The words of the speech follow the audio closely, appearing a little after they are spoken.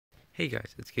Hey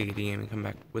guys, it's KKD Gaming, come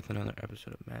back with another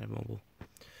episode of Madden Mobile.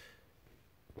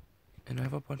 And I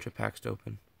have a bunch of packs to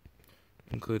open,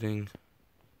 including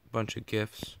a bunch of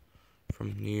gifts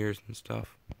from New Year's and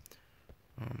stuff.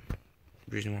 The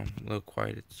reason why I'm a little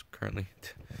quiet, it's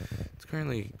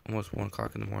currently almost 1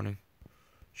 o'clock in the morning.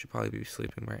 Should probably be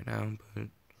sleeping right now, but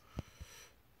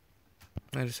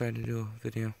I decided to do a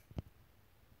video.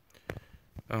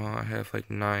 I have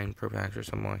like 9 pro packs or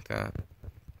something like that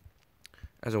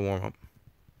as a warm-up.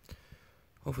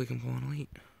 Hopefully can pull an elite,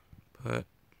 but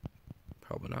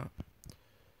probably not.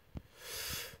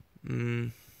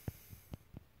 And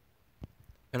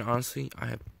honestly, I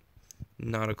have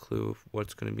not a clue of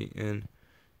what's going to be in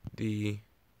the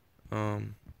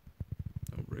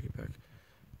rookie pack.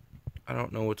 I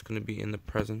don't know what's going to be in the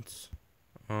presents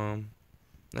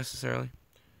necessarily,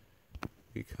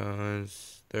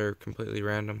 because they're completely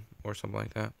random or something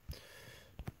like that.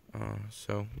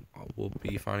 So we'll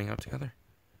be finding out together.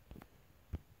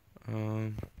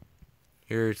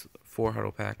 Here's 4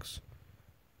 huddle packs.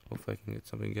 Hopefully I can get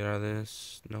something good out of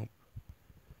this. Nope.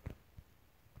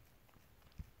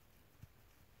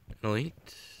 An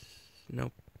elite?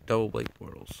 Nope. Double blade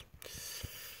portals.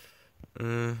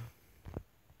 Oh,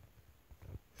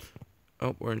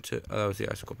 we're into. Oh, that was the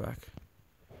icicle pack.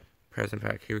 Present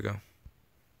pack. Here we go.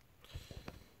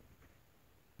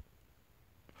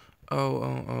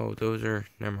 Oh, those are.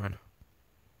 Never mind.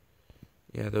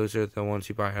 Yeah, those are the ones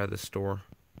you buy out of the store.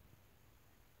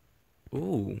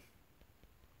 Ooh.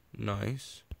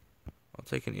 Nice. I'll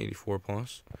take an 84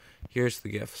 plus. Here's the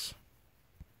gifts.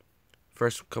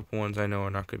 First couple ones I know are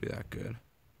not going to be that good.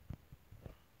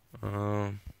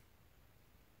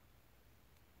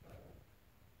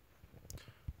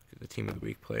 The team of the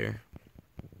week player.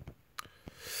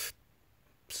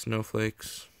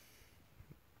 Snowflakes.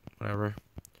 Whatever.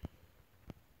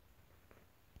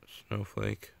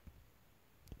 Snowflake.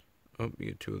 Oh, you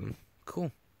get 2 of them.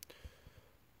 Cool.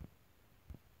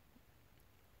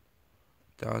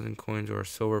 1,000 coins or a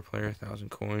silver player, 1,000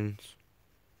 coins.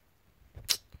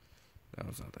 That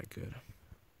was not that good.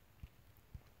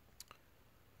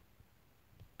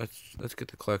 Let's get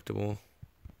the collectible,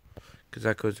 because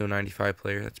that goes to a 95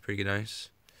 player. That's pretty nice.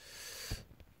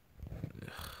 Ugh,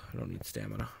 I don't need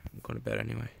stamina. I'm going to bed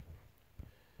anyway.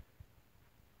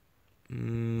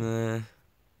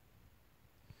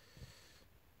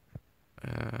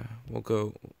 We'll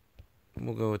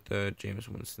go with the James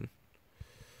Winston.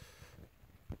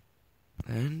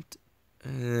 And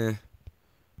with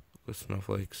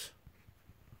snowflakes.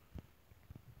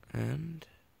 And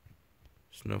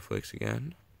snowflakes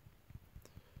again.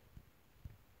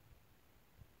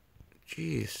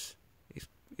 Jeez,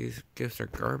 these gifts are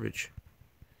garbage.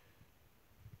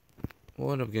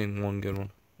 We'll end up getting one good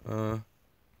one.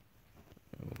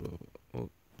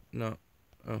 No.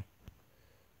 Oh.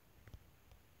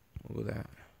 We'll go that.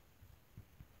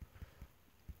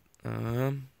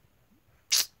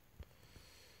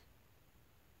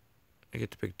 I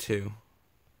get to pick 2.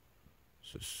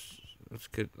 So let's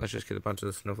just get a bunch of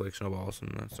the snowflake snowballs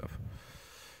and that stuff.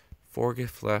 4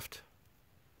 gifts left.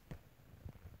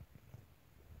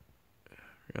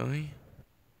 Really?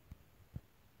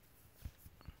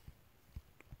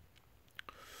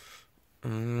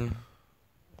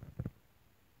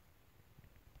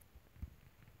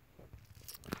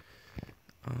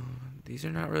 These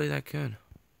are not really that good.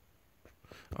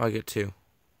 Oh, I get 2.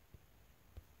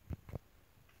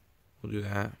 We'll do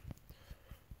that.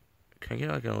 Can I get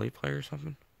like an elite player or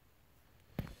something?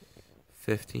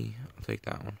 50. I'll take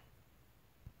that one.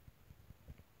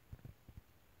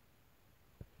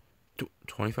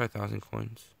 25,000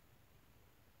 coins.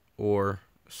 Or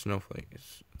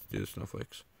snowflakes. Let's do the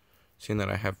snowflakes. Seeing that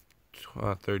I have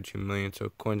 32 million,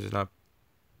 so coins is not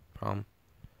a problem.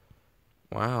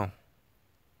 Wow.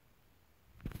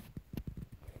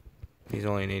 He's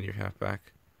only an 80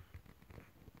 halfback.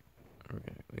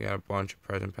 We got a bunch of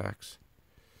present packs.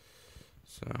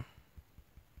 So,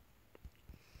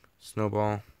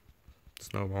 snowball,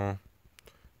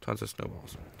 tons of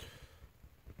snowballs.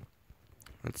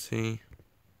 Let's see.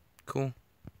 Cool.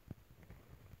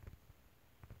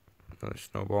 Another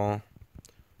snowball.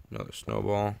 Another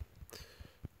snowball.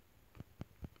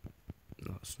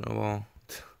 Another snowball.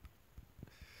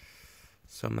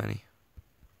 So many.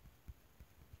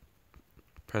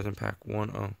 Present pack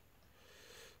 1. Oh.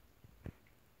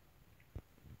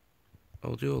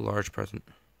 I'll do a large present.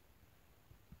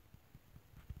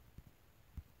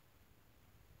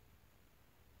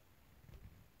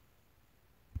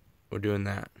 We're doing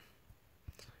that,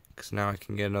 because now I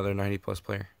can get another 90 plus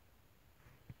player.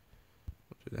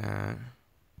 We'll do that.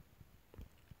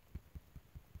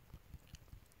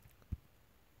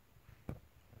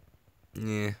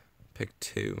 Yeah, pick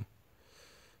 2.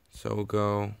 So we'll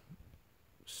go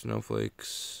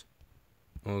Snowflakes.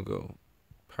 We'll go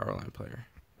Powerline player.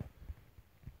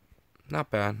 Not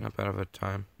bad of a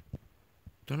time.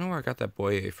 Don't know where I got that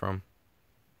Boye from.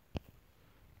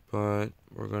 But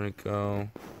we're gonna go,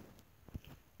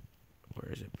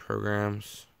 where is it?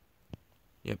 Programs.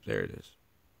 Yep, there it is.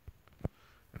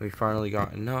 And we finally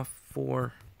got enough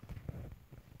for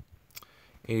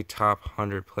a top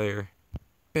 100 player.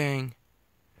 Bang.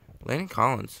 Landon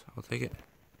Collins. I'll take it.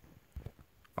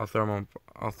 I'll throw him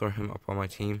up on my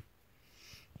team.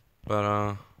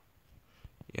 But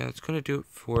yeah, that's gonna do it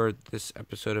for this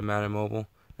episode of Madden Mobile.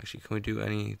 Actually, can we do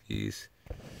any of these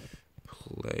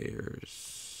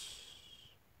players?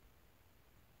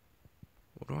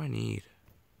 What do I need?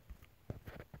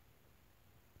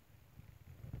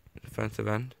 Defensive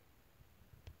end?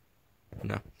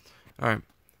 No. Alright.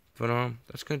 But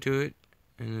that's gonna do it.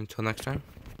 And until next time,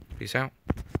 peace out.